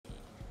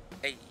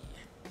Hey,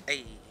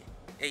 hey,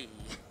 hey,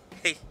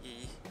 hey,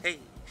 hey,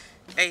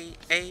 hey,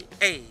 hey,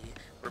 hey.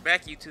 We're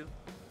back, YouTube.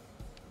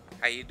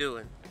 How you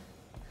doing?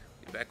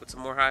 We back with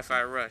some more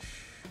Hi-Fi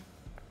Rush.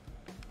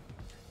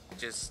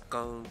 Just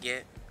gon'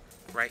 get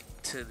right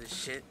to the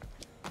shit.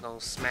 Gon'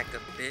 smack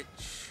a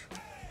bitch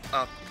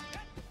up,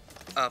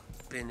 up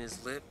in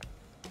his lip.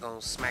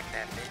 Gon' smack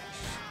that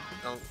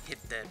bitch. Gon'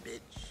 hit that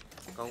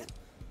bitch. Gon'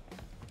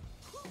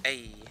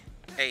 hey,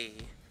 hey.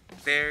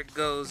 There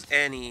goes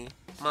any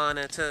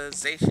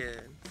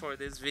monetization for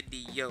this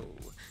video.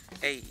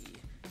 Hey,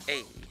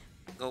 hey,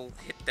 go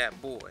hit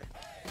that boy.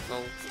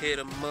 Go hit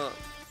him up.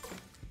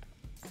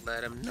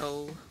 Let him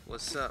know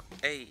what's up.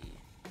 Hey.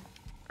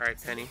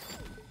 Alright, Penny.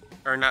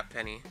 Or not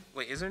Penny.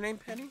 Wait, is her name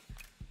Penny?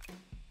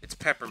 It's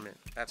Peppermint.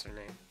 That's her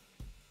name.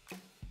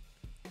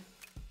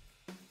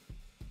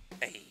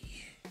 Hey.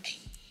 Hey.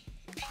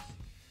 Hey.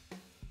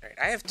 Alright,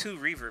 I have 2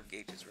 reverb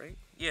gauges, right?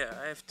 Yeah,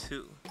 I have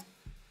 2.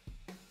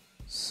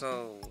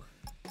 So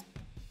I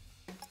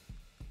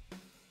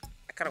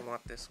kinda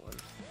want this one.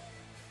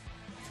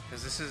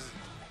 Because this is...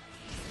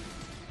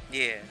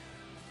 Yeah.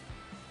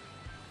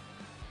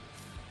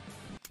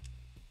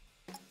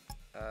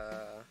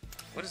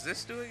 What does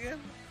this do again?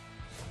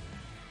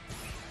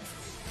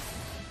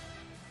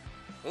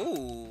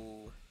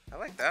 Ooh, I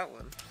like that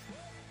one.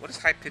 What is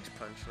high pitch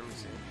punch? Let me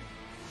see.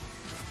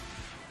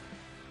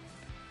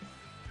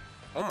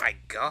 Oh my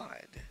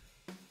god.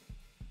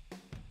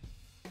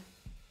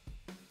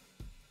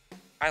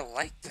 I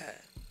like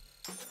that.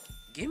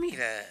 Gimme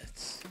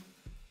that.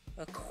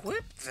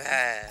 Equip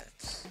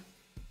that.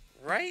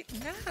 Right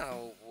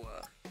now.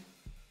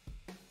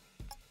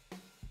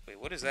 Wait,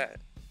 what is that?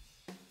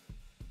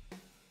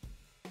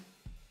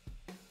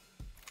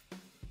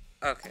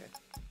 Okay.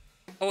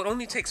 Oh, it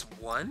only takes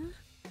 1?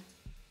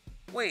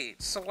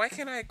 Wait, so why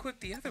can't I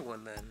equip the other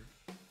one then?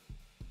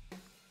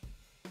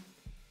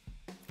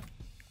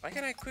 Why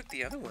can't I equip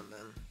the other one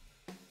then?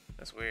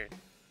 That's weird.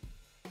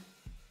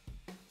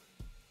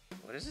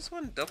 What is this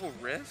one? Double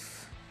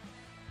riff?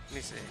 Let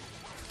me see.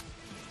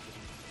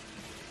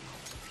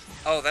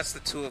 Oh, that's the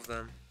 2 of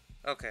them.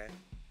 Okay.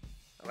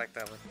 I like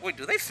that one. Wait,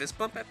 do they fist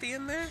bump at the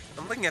end there?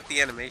 I'm looking at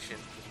the animation.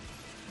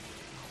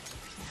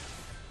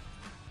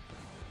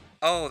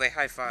 Oh, they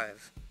high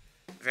five.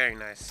 Very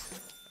nice.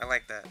 I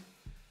like that.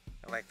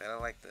 I like that. I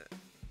like that.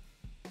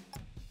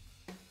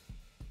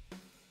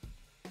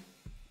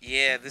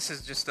 Yeah, this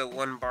is just a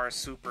 1-bar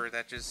super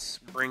that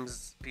just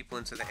brings people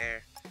into the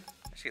air. I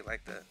actually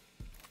like that.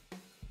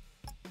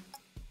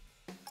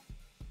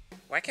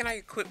 Why can't I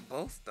equip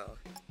both, though?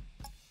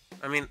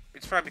 I mean,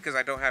 it's probably because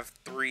I don't have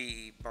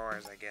 3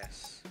 bars, I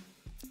guess.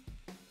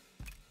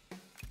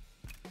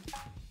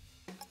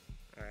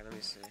 Alright, let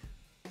me see.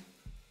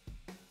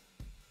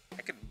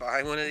 I could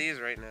buy one of these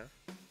right now.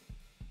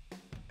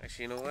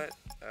 Actually, you know what?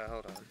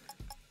 Hold on.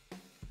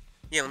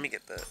 Yeah, let me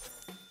get that.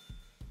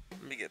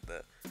 Let me get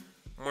that.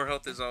 More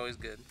health is always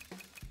good.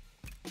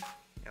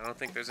 I don't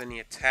think there's any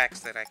attacks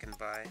that I can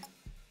buy.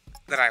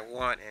 That I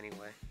want,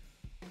 anyway.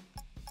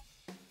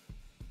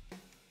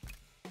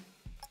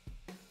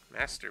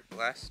 Master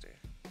Blaster.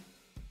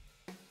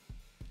 Oh,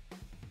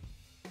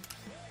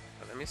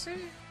 let me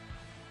see.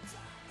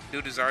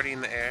 Dude is already in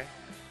the air.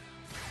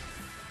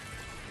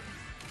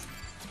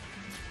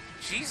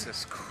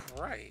 Jesus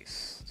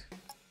Christ.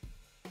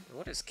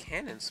 What is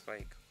Cannon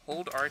Spike?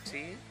 Hold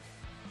RT?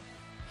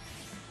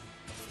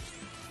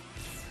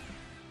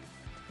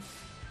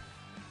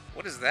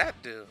 What does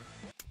that do?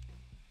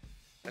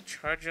 A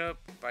charge up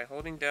by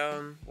holding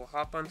down will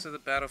hop onto the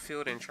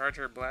battlefield and charge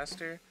her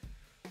blaster.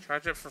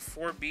 Charge up for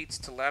 4 beats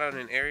to let out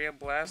an area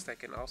blast that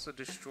can also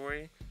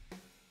destroy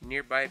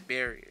nearby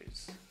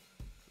barriers.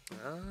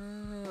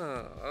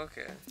 Oh,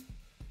 okay.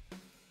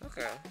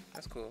 Okay,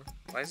 that's cool.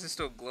 Why is it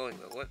still glowing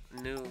though? What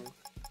new...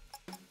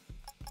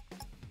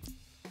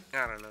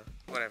 I don't know.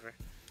 Whatever.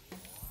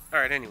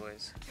 Alright,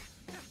 anyways.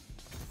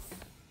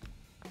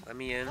 Let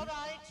me in.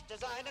 Alright,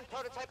 design and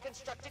prototype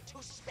constructed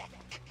to spec.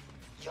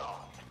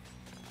 Yawn.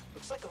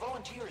 Looks like a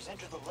volunteer has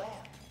entered the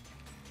lab.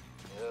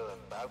 Oh,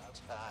 about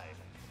time.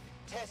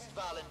 Test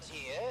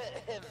volunteer,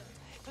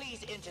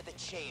 please enter the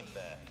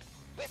chamber.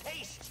 With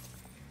haste!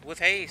 With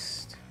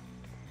haste.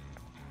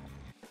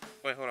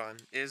 Wait, hold on.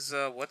 Is,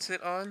 what's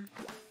it on?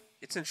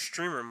 It's in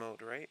streamer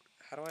mode, right?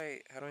 How do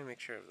I make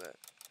sure of that?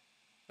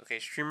 Okay,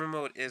 streamer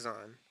mode is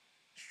on.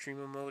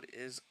 Streamer mode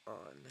is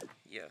on.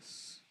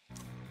 Yes.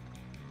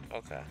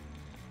 Okay.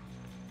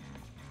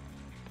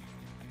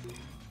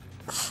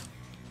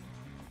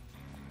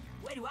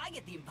 Why do I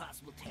get the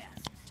impossible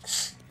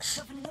task?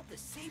 Toughening up the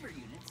Saber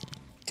units.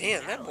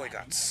 Damn, that boy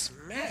got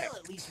smacked.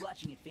 Well, at least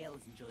watching it fail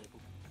is enjoyable.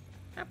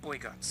 That boy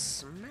got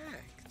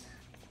smacked.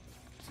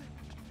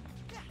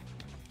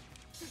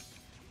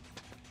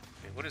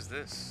 Wait, what is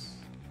this?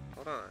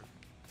 Hold on.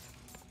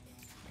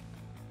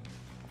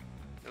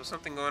 There was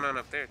something going on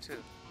up there,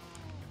 too.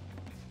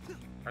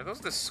 Are those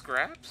the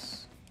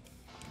scraps?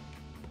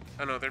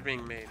 Oh no, they're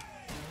being made.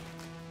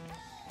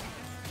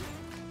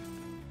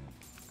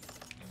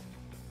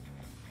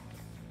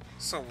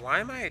 So why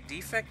am I a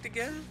defect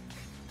again?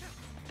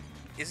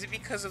 Is it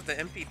because of the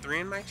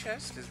MP3 in my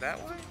chest? Is that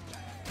why?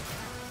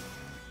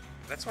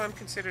 That's why I'm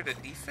considered a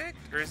defect?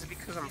 Or is it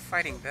because I'm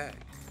fighting back?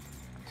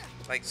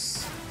 Like,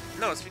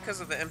 no, it's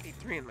because of the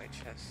MP3 in my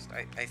chest,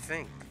 I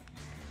think.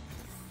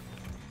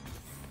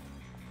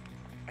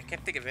 I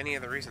can't think of any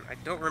other reason. I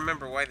don't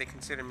remember why they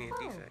consider me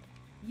a defect.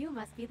 You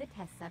must be the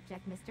test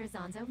subject Mr.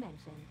 Zonzo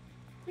mentioned.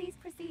 Please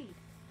proceed.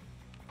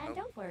 And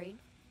don't worry,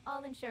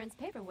 all insurance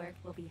paperwork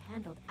will be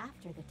handled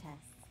after the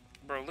tests.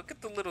 Bro, look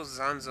at the little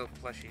Zonzo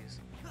plushies.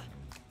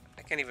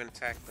 I can't even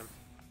attack them.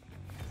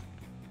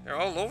 They're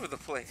all over the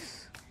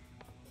place.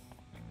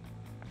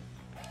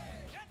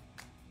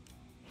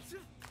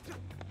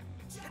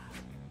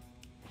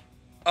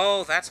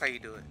 Oh, that's how you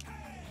do it.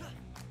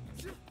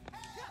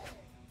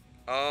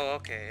 Oh,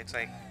 okay. It's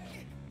like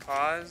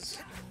pause.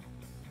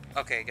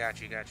 Okay, got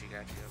you.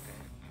 Okay.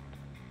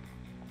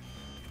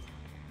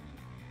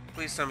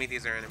 Please tell me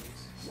these are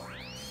enemies.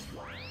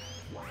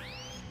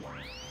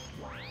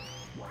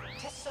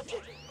 Test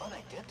subject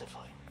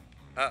unidentified.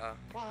 Uh-oh.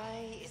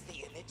 Why is the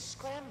image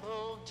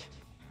scrambled?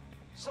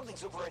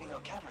 Something's overriding our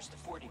cameras to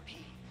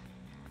 40p.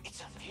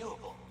 It's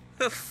unviewable.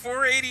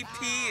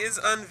 480p is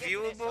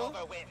unviewable?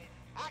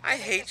 I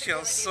hate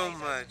y'all so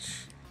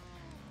much.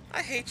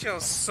 I hate y'all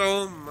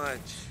so much.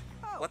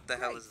 What the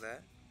hell is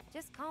that?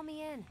 Just call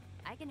me in.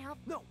 I can help.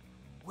 No,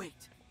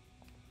 wait.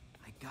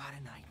 I got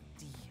an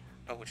idea.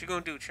 Oh, what you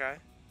gonna do, Chai?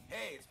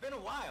 Hey, it's been a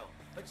while,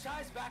 but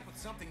Chai's back with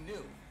something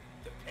new.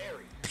 The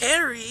parry.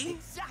 Parry?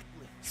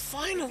 Exactly.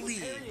 Finally! If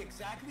you parry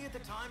exactly at the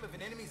time of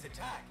an enemy's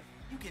attack,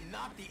 you can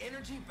knock the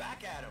energy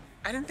back at him.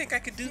 I didn't think I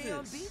could do Stay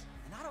on this. beat,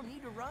 and I don't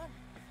need to run.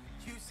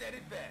 You said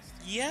it best.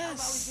 Yes. How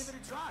about we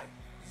give it a try?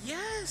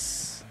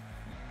 Yes!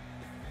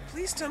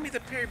 Please tell me the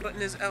parry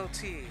button is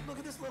LT. Look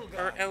at this little guy.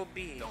 Or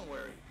LB. Don't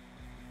worry.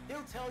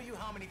 He'll tell you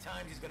how many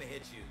times he's gonna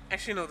hit you.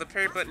 Actually, no, the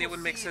parry First button, it we'll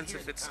would make see and sense hear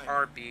if the it's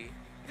timer. RB.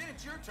 Then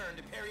it's your turn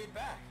to parry it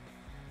back.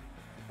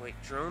 Wait,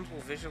 drones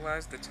will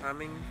visualize the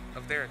timing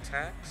of their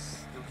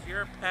attacks. They'll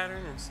hear a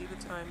pattern and see the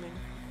timing.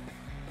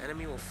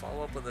 Enemy will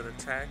follow up with an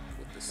attack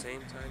with the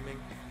same timing.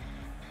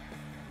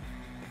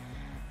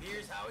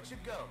 Here's how it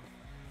should go.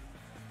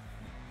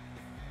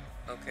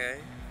 Okay.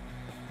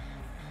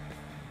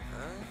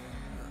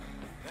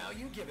 Now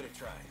you give it a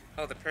try.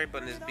 Oh, the parry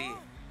button is B.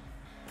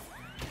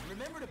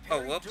 Remember to Oh,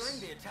 parry whoops. during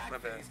the attack My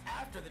bad. phase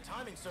after the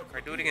timing circle.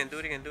 Alright, do it again, do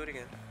it again, do it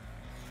again.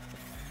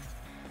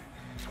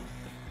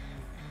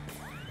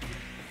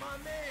 My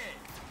man.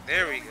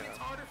 There we It only go. gets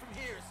harder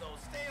from here, so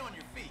stay on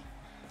your feet.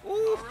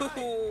 Ooh,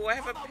 Alright, I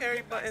have how a about we parry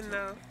get back button to it?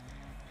 now.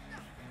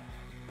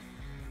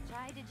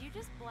 Chai, did you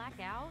just black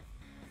out?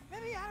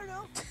 Maybe, I don't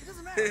know. It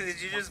doesn't matter.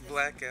 Did you just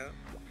black out?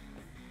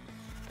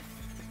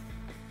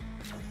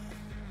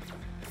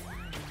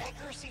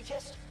 Accuracy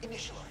test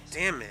initialized.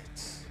 Damn it.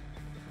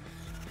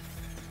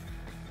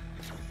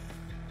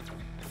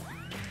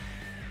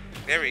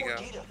 There we More go.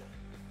 data.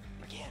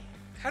 Again.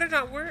 How did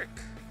that work?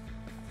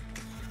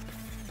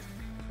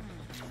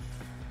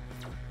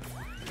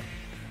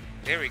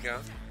 There we go.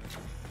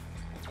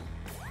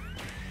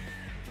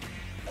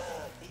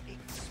 It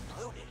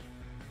exploded.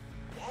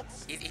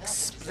 That's It not the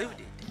exploded.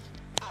 design.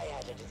 I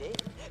added it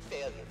in.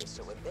 Failure is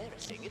so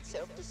embarrassing it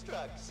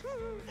self-destructs.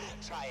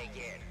 Try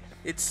again.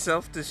 It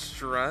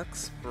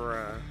self-destructs?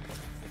 Bruh.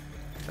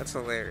 That's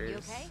You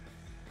hilarious. okay?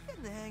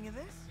 Getting the hang of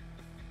this.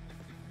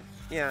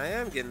 Yeah, I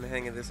am getting the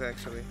hang of this,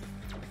 actually.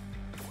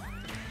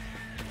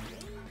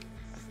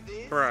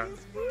 This Bruh. is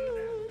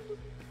good.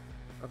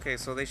 Okay,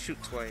 so they shoot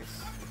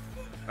twice.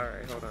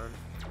 Alright, hold on.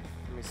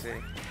 Let me see.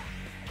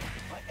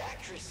 My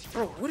accuracy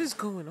Bro, what is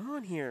going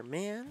on here,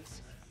 man?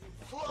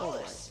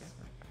 flawless.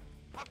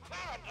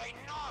 Apparently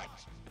not.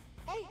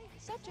 Hey,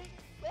 subject.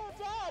 Well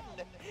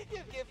done.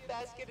 Your gift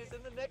basket is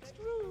in the next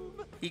room.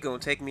 He gonna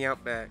take me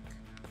out back.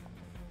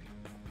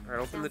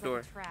 Alright, open the Sounds door.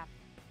 like a trap.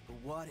 But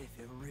what if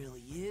it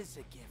really is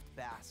a gift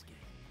basket?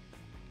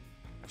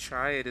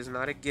 Try it is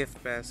not a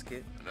gift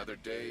basket. Another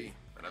day,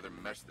 another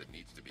mess that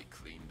needs to be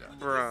cleaned up.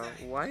 Bruh,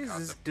 why is Cost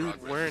this of dude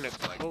progress wearing a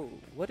is like-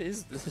 coat? What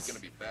is This this? is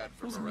gonna be bad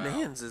for Whose morale.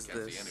 mans is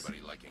Can't this? see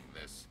anybody liking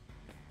this.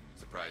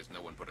 Surprised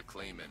no one put a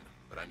claim in,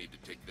 but I need to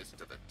take this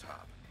to the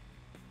top.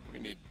 We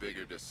need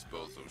bigger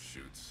disposal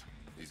chutes.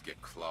 These get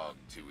clogged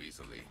too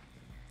easily.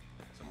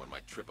 Someone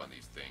might trip on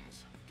these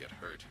things, get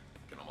hurt,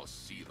 can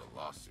almost see the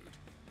lawsuit.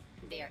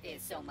 There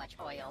is so much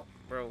oil.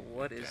 Bro,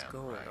 what is Damn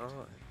going right.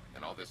 on?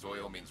 And all this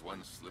oil means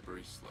one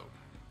slippery slope.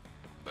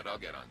 But I'll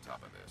get on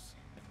top of this.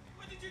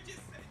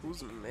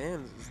 Whose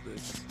mans is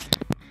this?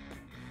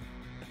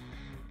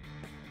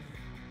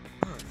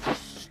 Oh,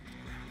 sh-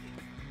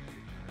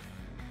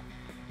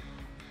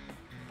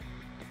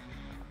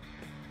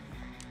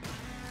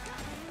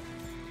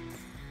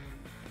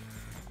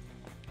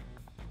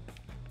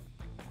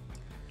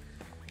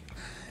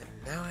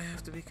 And now I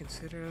have to be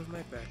considerate of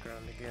my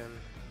background again.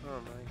 Oh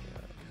my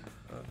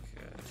god.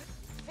 Okay.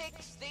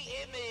 Fix the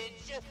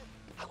image.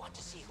 I want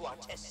to see who our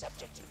test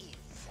subject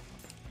is.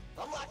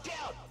 I'm locked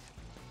down.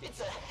 It's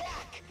a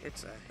hack.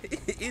 It's a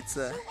it's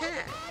a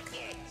hack. Hack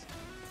it.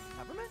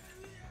 Peppermint?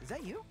 Is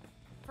that you?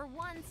 For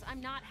once,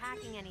 I'm not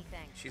hacking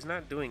anything. She's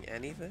not doing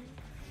anything?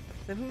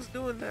 Then who's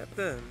doing that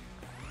then?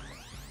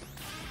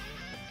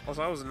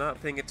 Also, I was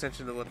not paying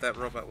attention to what that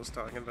robot was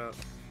talking about.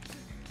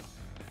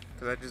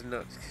 Cause I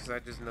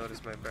just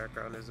noticed my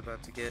background is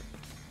about to get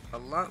a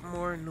lot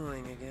more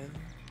annoying again.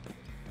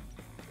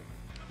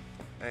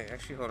 Hey,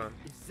 actually, hold on.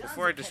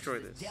 Before I destroy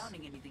this.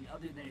 Downing anything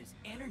other than his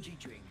energy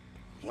drink.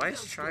 Why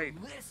is Chai...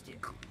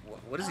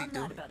 What is he I'm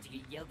doing? not about to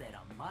get yelled at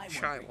on my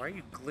Chai, one why are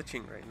you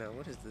glitching right now?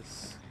 What is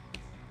this?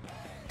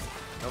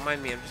 Don't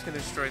mind me, I'm just gonna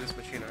destroy this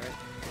machine, alright?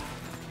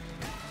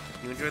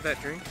 You enjoyed that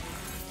drink?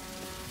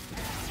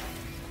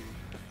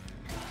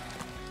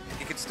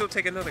 You can still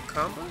take another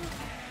combo?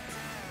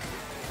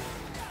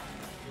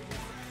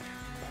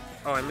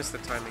 Oh, I missed the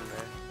timing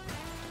there.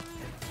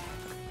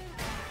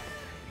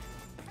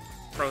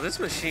 Bro, this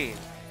machine.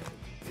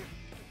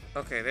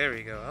 Okay, there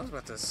we go. I was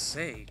about to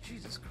say,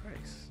 Jesus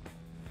Christ.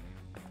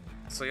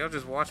 So y'all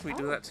just watch me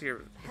do that to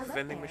your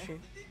vending there. machine?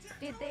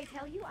 Did they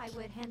tell you I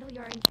would handle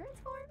your insurance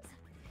forms?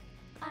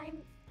 I'm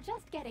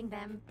just getting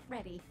them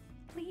ready.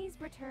 Please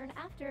return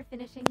after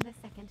finishing the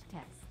second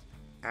test.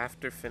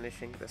 After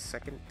finishing the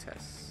second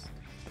test.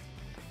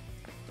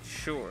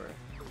 Sure.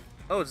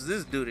 Oh, it's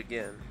this dude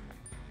again.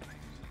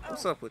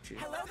 What's up with you?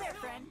 Hello there,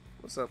 friend.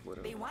 What's up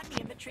with They him? want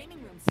me in the training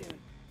room soon.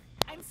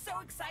 I'm so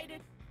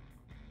excited.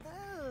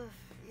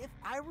 If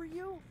I were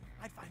you,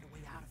 I'd find a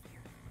way out of here.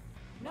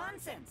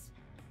 Nonsense.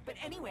 But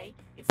anyway,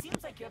 it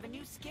seems like you have a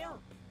new skill.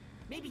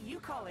 Maybe you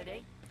call it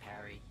a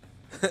parry.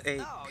 Hey,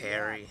 Oh, yeah,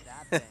 Perry.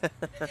 that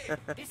thing.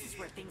 This is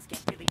where things get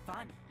really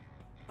fun,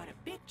 but a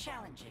bit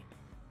challenging.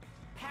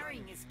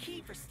 Parrying is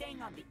key for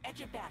staying on the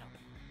edge of battle.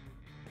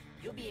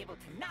 You'll be able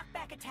to knock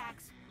back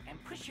attacks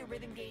and push your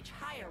rhythm gauge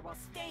higher while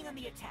staying on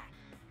the attack.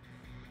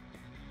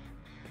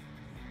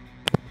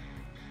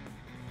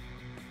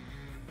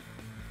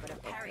 But a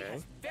parry Okay.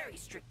 has very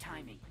strict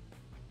timing.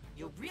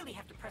 You'll really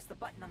have to press the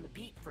button on the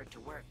beat for it to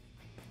work.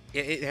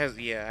 Yeah, it has.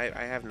 Yeah,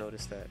 I have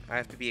noticed that. I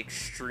have to be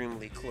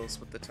extremely close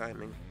with the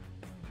timing.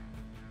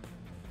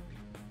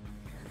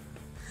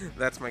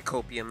 That's my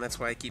copium. That's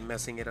why I keep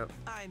messing it up.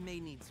 I may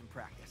need some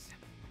practice.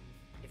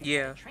 If you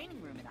Yeah. had a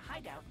training room in a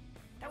hideout,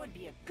 that would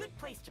be a good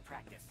place to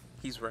practice.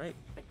 He's right.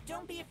 But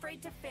don't be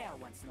afraid to fail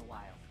once in a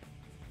while.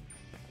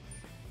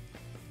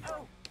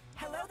 Oh,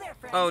 hello there,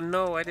 friend. Oh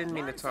no, I didn't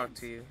mean to talk Nonsense.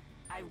 to you.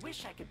 I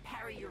wish I could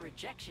parry your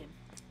rejection.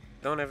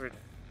 Don't ever.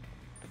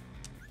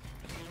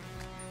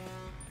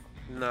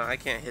 No, I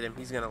can't hit him.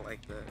 He's gonna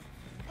like that.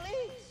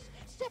 Please,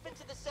 step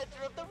into the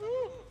center of the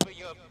room for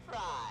your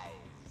prize.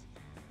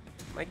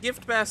 My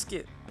gift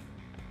basket.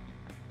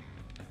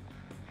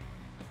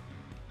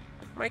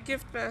 My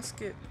gift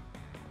basket.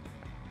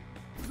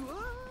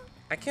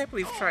 I can't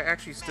believe Try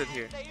actually stood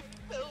here. They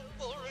fell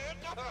for it.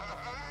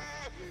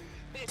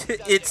 This It's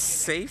doesn't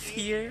safe get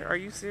here? Are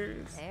you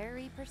serious?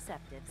 Very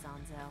perceptive,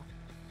 Zonzo.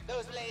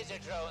 Those laser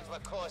drones were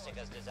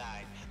Corsica's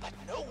design, but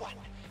no one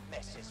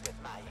messes with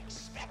my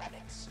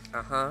experiments.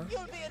 Uh-huh.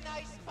 You'll be a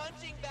nice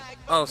punching bag.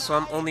 for Oh, so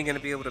I'm my only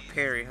gonna be able to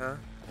parry, huh?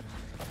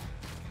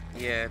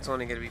 Yeah, it's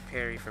only gonna be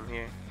parry from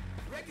here.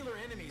 Regular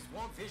enemies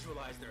won't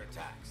visualize their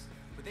attacks,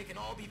 but they can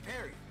all be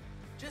parried.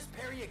 Just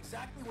parry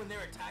exactly when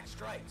their attack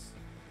strikes.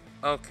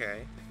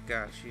 Okay,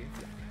 got you.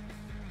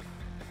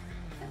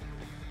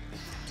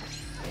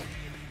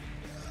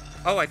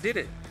 Oh, I did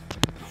it.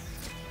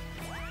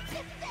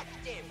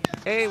 Effective.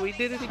 Hey, we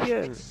did it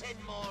again. Send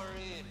more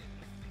in.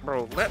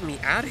 Bro, let me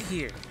out of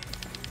here.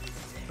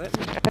 Let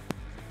me out.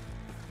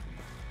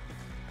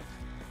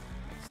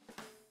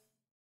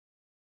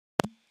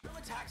 Some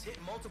attacks hit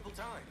multiple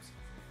times.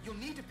 You'll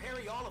need to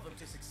parry all of them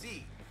to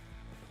succeed.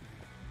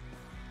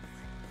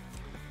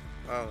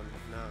 Oh,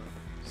 no.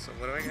 So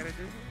what do I gotta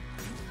do?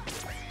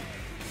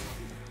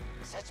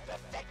 Such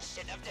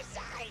perfection of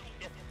design.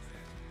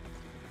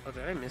 Oh,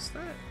 did I miss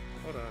that?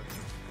 Hold on.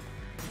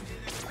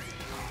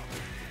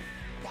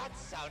 That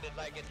sounded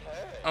like it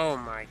hurt. Oh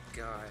my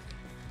god.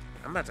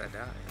 I'm about to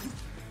die.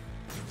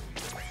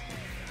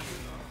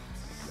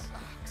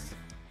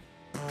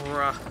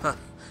 Bruh.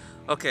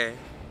 Okay.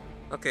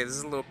 Okay, this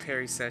is a little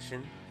parry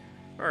session.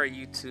 Alright,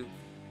 YouTube.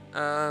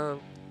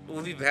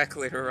 We'll be back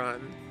later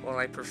on while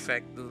I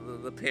perfect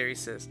the parry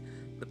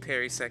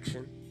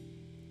section.